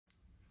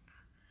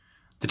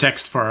The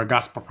text for our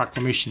gospel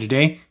proclamation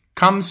today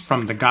comes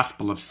from the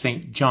Gospel of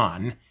St.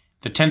 John,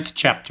 the 10th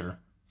chapter,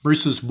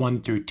 verses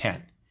 1 through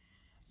 10.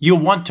 You'll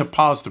want to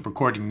pause the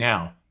recording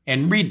now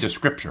and read the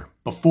scripture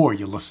before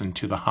you listen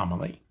to the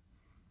homily.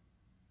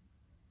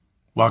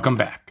 Welcome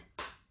back.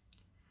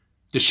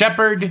 The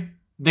shepherd,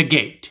 the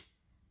gate,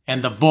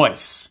 and the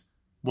voice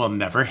will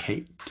never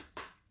hate.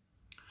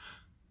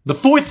 The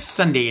fourth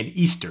Sunday in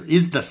Easter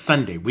is the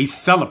Sunday we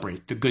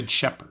celebrate the Good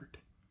Shepherd.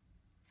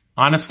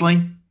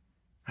 Honestly,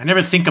 I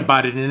never think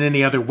about it in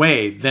any other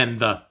way than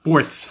the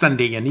fourth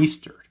Sunday in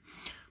Easter.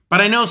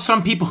 But I know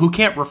some people who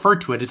can't refer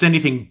to it as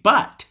anything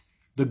but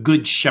the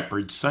Good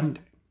Shepherd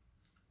Sunday.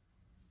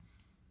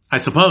 I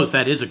suppose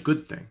that is a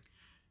good thing,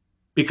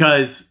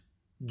 because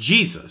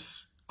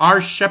Jesus, our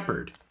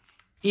shepherd,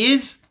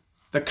 is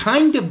the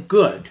kind of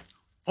good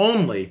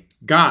only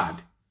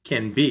God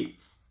can be.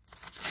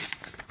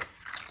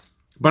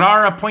 But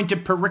our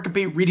appointed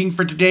pericope reading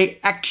for today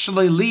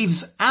actually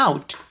leaves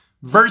out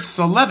verse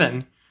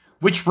 11,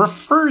 which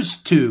refers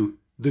to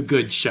the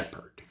Good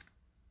Shepherd.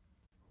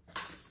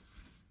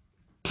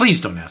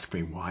 Please don't ask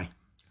me why.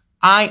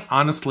 I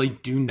honestly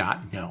do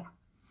not know.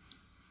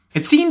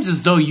 It seems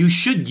as though you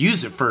should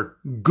use it for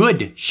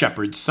Good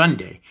Shepherd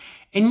Sunday,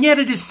 and yet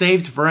it is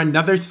saved for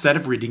another set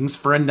of readings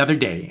for another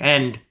day,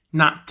 and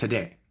not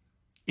today.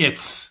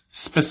 Its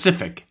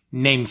specific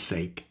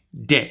namesake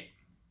day.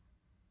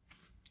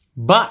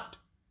 But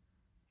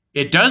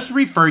it does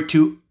refer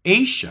to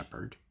a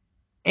shepherd,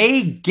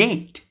 a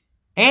gate,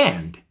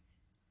 and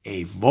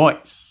a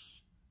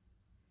voice.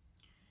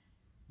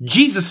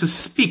 Jesus is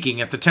speaking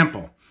at the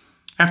temple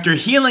after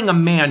healing a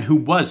man who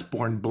was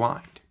born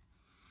blind.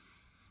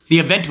 The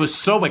event was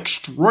so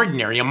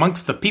extraordinary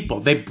amongst the people,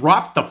 they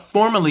brought the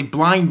formerly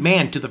blind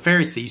man to the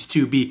Pharisees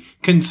to be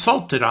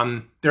consulted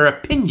on their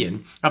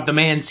opinion of the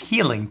man's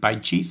healing by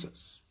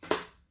Jesus.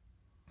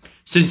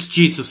 Since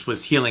Jesus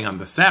was healing on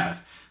the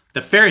Sabbath,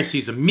 the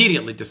Pharisees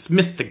immediately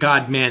dismissed the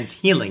God-man's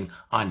healing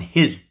on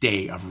his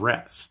day of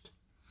rest.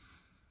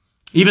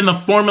 Even the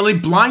formerly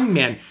blind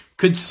man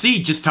could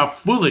see just how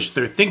foolish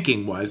their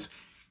thinking was,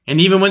 and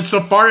even went so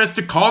far as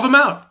to call them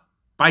out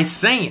by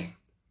saying,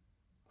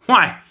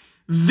 "Why,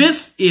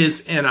 this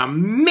is an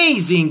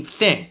amazing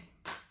thing.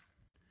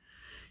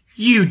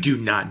 You do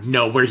not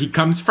know where he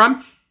comes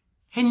from,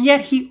 and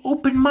yet he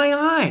opened my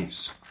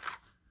eyes."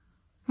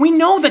 We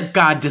know that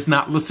God does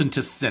not listen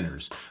to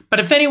sinners, but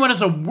if anyone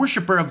is a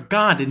worshiper of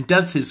God and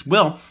does his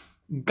will,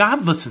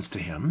 God listens to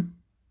him.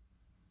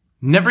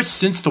 Never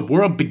since the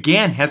world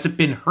began has it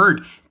been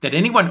heard that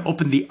anyone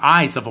opened the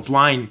eyes of a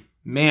blind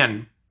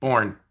man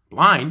born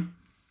blind.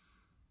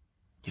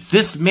 If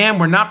this man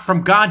were not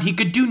from God, he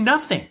could do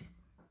nothing.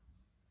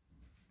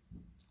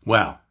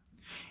 Well,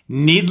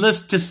 needless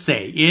to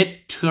say,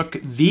 it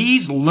took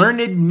these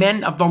learned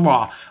men of the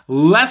law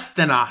less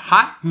than a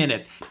hot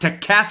minute to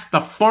cast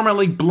the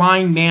formerly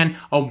blind man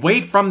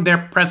away from their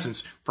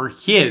presence for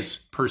his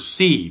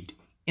perceived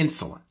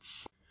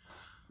insolence.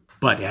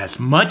 But as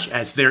much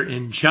as their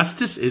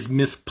injustice is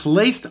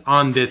misplaced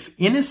on this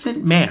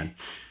innocent man,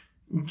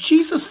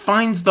 Jesus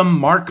finds the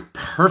mark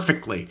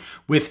perfectly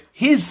with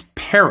his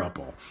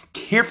parable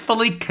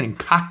carefully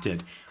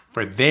concocted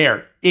for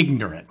their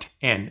ignorant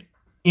and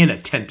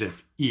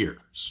inattentive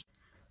ears.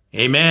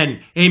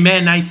 Amen,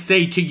 amen, I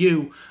say to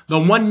you, the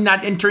one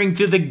not entering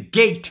through the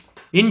gate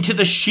into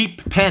the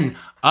sheep pen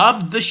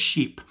of the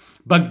sheep,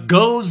 but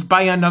goes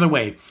by another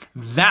way,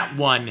 that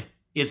one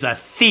is a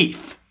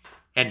thief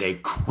and a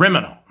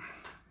criminal.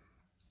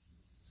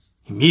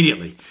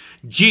 Immediately,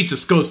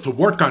 Jesus goes to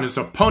work on his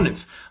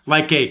opponents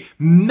like a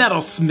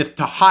metalsmith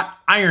to hot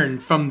iron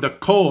from the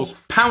coals,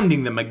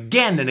 pounding them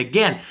again and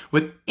again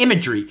with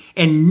imagery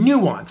and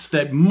nuance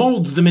that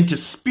molds them into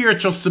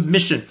spiritual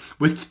submission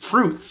with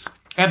truths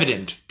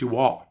evident to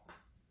all.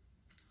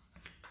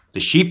 The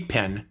sheep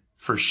pen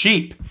for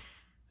sheep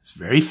is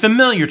very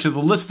familiar to the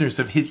listeners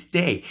of his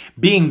day,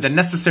 being the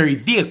necessary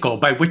vehicle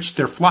by which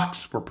their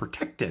flocks were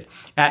protected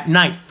at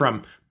night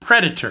from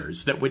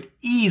predators that would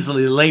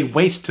easily lay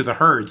waste to the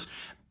herds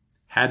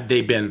had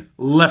they been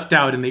left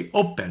out in the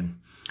open,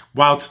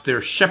 whilst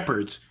their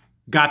shepherds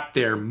got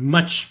their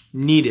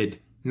much-needed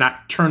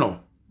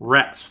nocturnal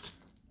rest.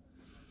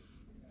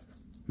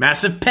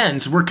 Massive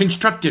pens were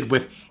constructed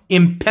with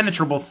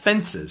impenetrable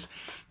fences,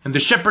 and the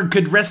shepherd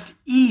could rest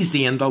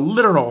easy in the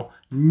literal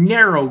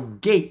narrow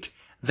gate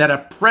that a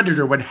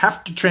predator would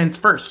have to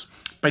traverse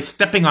by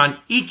stepping on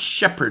each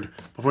shepherd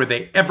before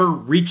they ever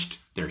reached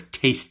their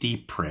tasty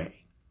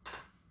prey.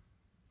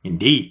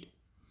 Indeed,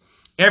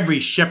 every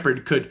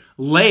shepherd could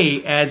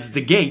lay as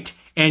the gate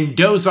and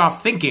doze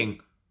off thinking,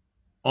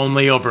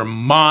 "Only over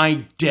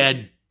my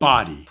dead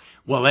body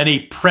will any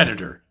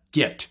predator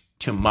get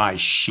to my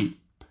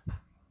sheep."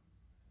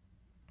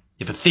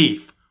 If a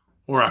thief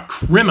or a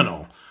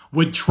criminal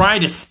would try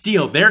to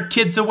steal their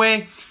kids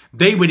away,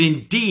 they would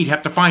indeed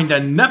have to find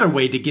another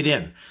way to get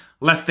in,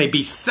 lest they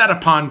be set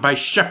upon by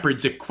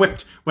shepherds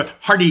equipped with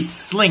hardy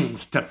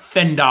slings to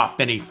fend off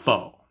any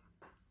foe.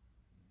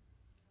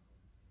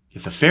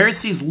 If the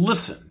Pharisees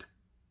listened,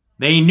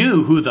 they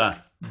knew who the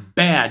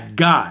bad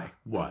guy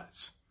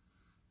was.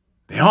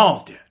 They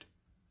all did.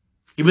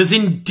 He was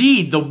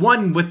indeed the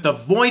one with the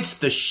voice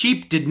the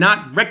sheep did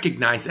not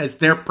recognize as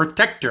their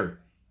protector,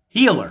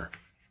 healer,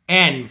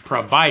 and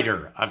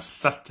provider of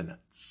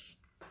sustenance.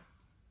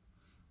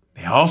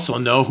 They also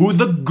know who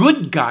the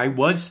good guy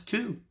was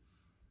too.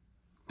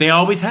 They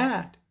always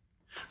had.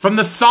 From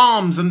the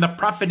Psalms and the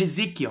prophet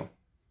Ezekiel.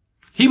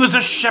 He was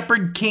a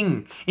shepherd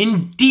king,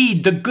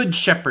 indeed the good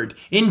shepherd,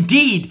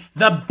 indeed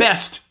the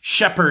best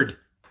shepherd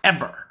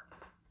ever.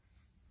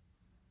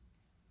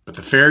 But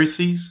the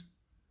Pharisees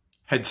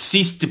had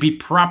ceased to be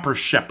proper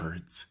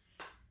shepherds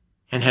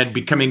and had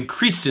become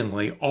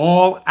increasingly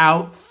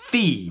all-out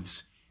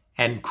thieves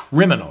and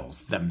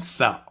criminals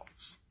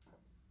themselves.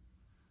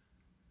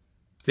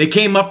 They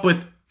came up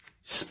with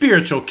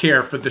spiritual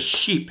care for the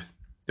sheep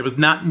that was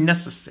not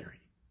necessary,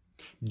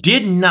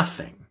 did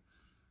nothing,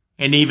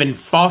 and even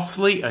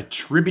falsely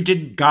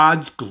attributed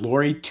God's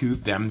glory to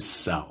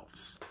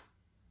themselves.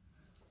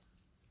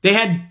 They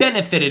had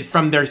benefited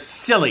from their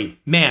silly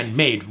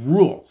man-made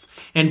rules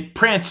and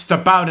pranced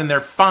about in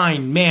their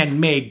fine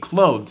man-made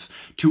clothes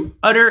to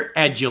utter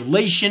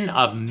adulation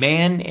of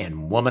man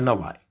and woman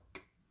alike.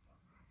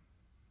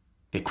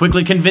 They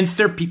quickly convinced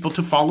their people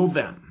to follow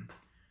them.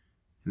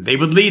 They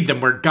would lead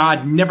them where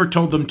God never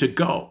told them to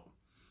go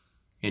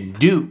and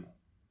do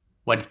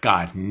what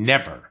God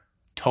never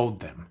told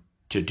them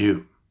to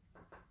do.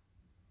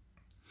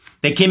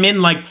 They came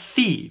in like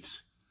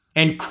thieves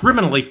and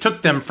criminally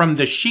took them from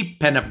the sheep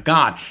pen of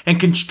God and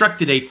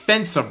constructed a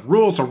fence of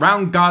rules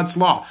around God's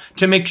law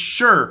to make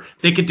sure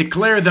they could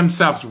declare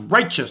themselves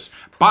righteous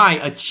by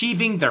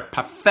achieving their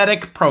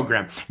pathetic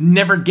program,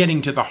 never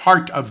getting to the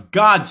heart of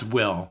God's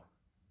will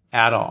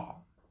at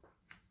all.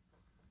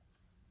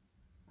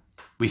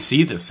 We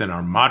see this in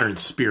our modern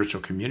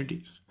spiritual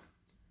communities.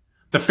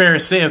 The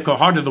Pharisaical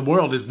heart of the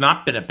world has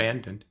not been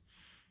abandoned.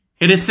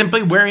 It is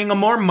simply wearing a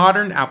more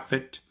modern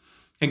outfit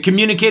and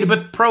communicated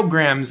with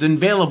programs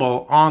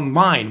available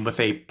online with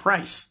a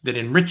price that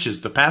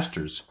enriches the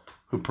pastors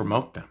who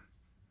promote them.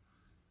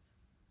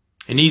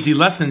 In easy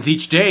lessons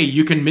each day,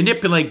 you can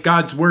manipulate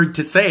God's word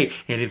to say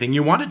anything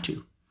you want it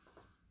to,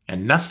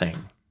 and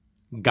nothing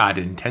God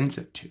intends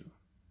it to.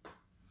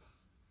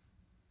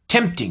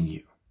 Tempting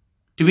you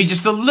to be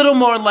just a little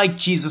more like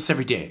Jesus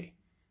every day,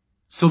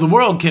 so the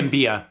world can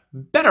be a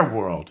better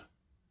world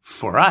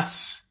for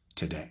us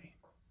today.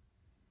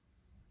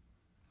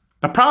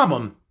 The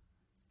problem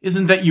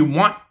isn't that you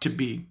want to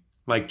be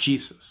like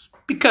Jesus,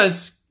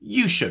 because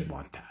you should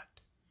want that.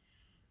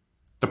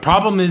 The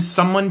problem is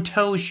someone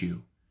tells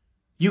you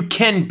you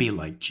can be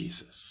like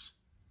Jesus.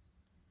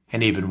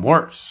 And even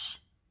worse,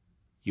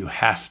 you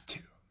have to.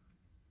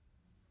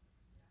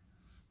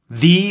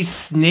 These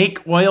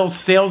snake oil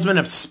salesmen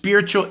of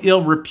spiritual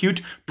ill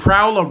repute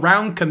prowl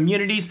around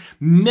communities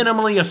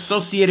minimally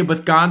associated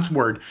with God's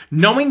word,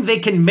 knowing they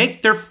can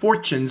make their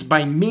fortunes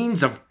by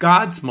means of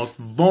God's most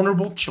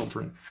vulnerable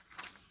children,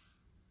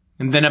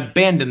 and then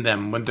abandon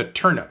them when the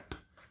turnip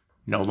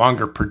no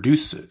longer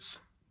produces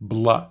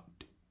blood.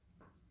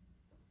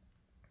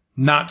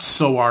 Not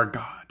so our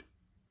God.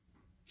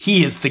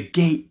 He is the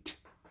gate.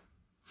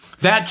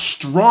 That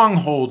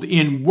stronghold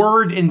in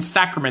word and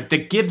sacrament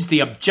that gives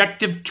the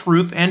objective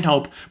truth and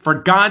hope for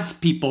God's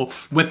people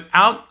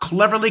without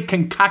cleverly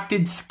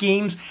concocted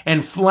schemes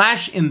and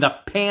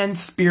flash-in-the-pan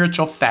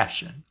spiritual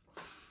fashion.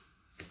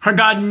 Our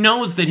God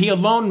knows that he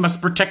alone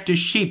must protect his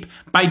sheep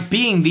by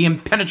being the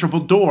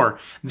impenetrable door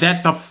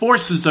that the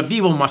forces of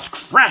evil must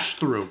crash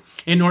through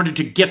in order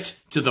to get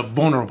to the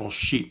vulnerable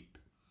sheep.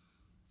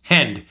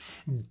 And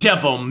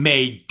devil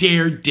may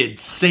dare did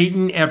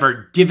Satan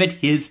ever give it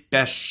his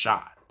best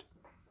shot.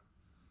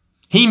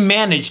 He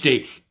managed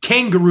a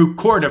kangaroo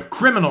court of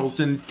criminals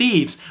and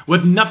thieves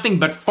with nothing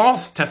but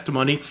false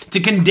testimony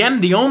to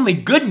condemn the only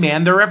good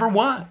man there ever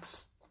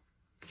was.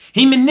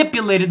 He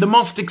manipulated the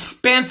most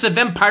expansive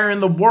empire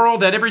in the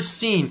world had ever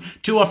seen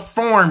to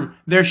affirm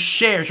their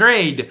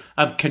trade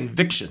of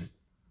conviction.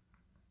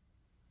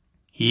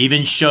 He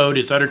even showed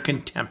his utter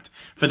contempt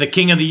for the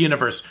King of the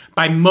universe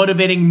by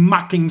motivating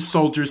mocking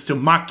soldiers to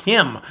mock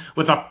him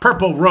with a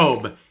purple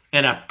robe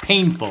and a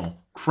painful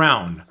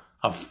crown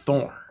of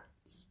thorns.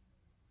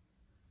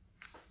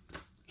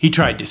 He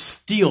tried to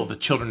steal the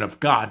children of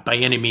God by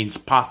any means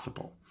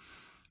possible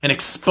and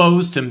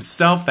exposed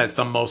himself as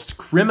the most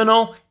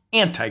criminal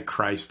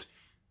Antichrist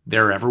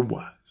there ever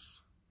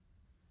was.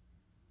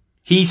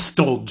 He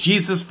stole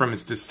Jesus from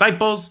his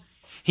disciples.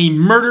 He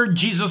murdered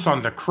Jesus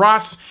on the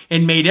cross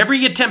and made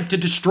every attempt to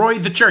destroy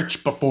the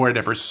church before it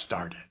ever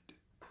started.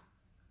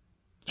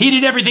 He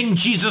did everything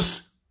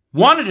Jesus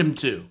wanted him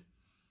to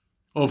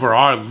over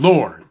our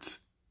Lord's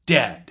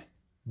dead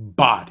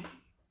body.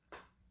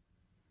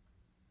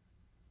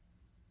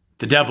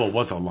 The devil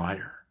was a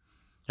liar,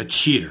 a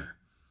cheater,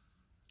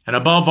 and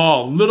above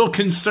all, little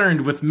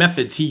concerned with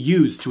methods he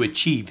used to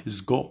achieve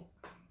his goal.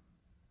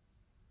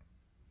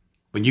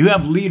 When you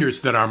have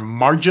leaders that are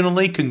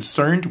marginally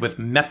concerned with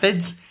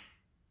methods,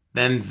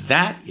 then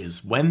that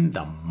is when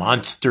the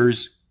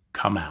monsters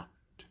come out.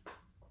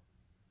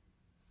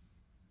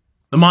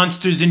 The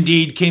monsters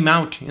indeed came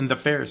out in the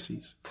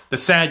Pharisees, the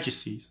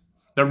Sadducees,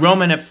 the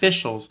Roman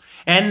officials,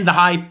 and the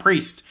high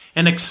priest,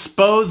 and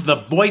exposed the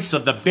voice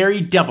of the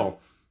very devil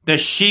the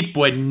sheep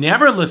would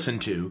never listen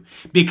to,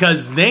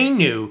 because they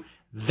knew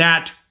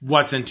that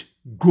wasn't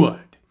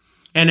good.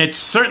 And it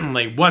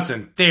certainly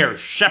wasn't their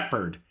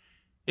shepherd.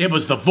 It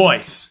was the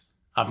voice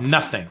of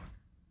nothing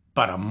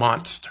but a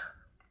monster.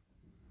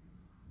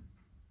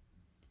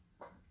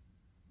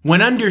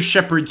 When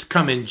under-shepherds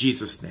come in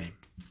Jesus' name,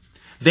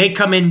 they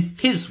come in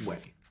his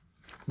way,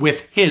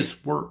 with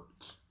his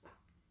words.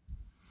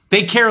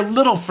 They care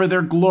little for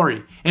their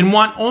glory and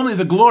want only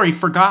the glory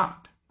for God.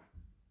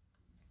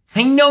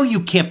 They know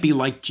you can't be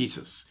like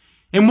Jesus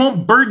and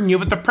won't burden you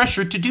with the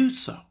pressure to do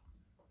so.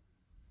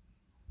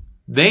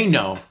 They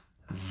know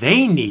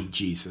they need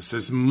Jesus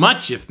as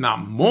much, if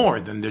not more,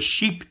 than the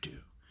sheep do.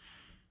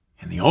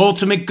 And the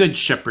ultimate good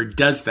shepherd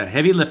does the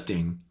heavy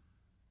lifting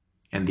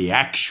and the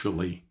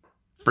actually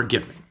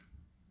forgiving.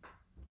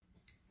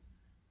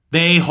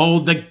 They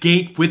hold the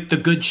gate with the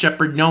good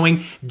shepherd,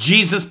 knowing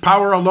Jesus'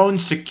 power alone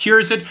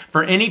secures it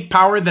for any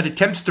power that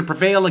attempts to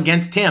prevail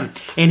against him.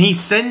 And he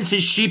sends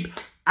his sheep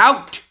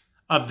out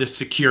of the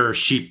secure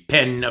sheep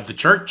pen of the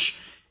church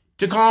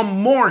to call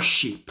more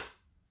sheep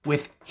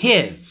with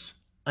his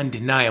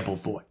undeniable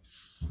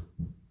voice.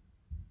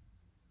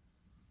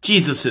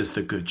 Jesus is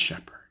the good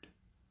shepherd.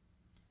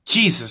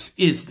 Jesus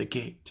is the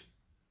gate.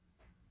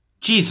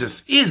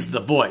 Jesus is the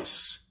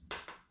voice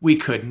we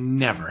could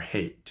never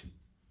hate.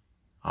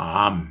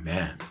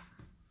 Amen.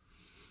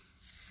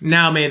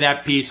 Now may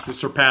that peace that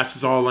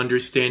surpasses all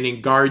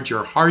understanding guard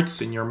your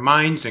hearts and your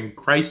minds in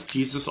Christ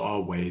Jesus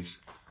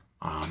always.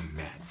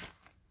 Amen.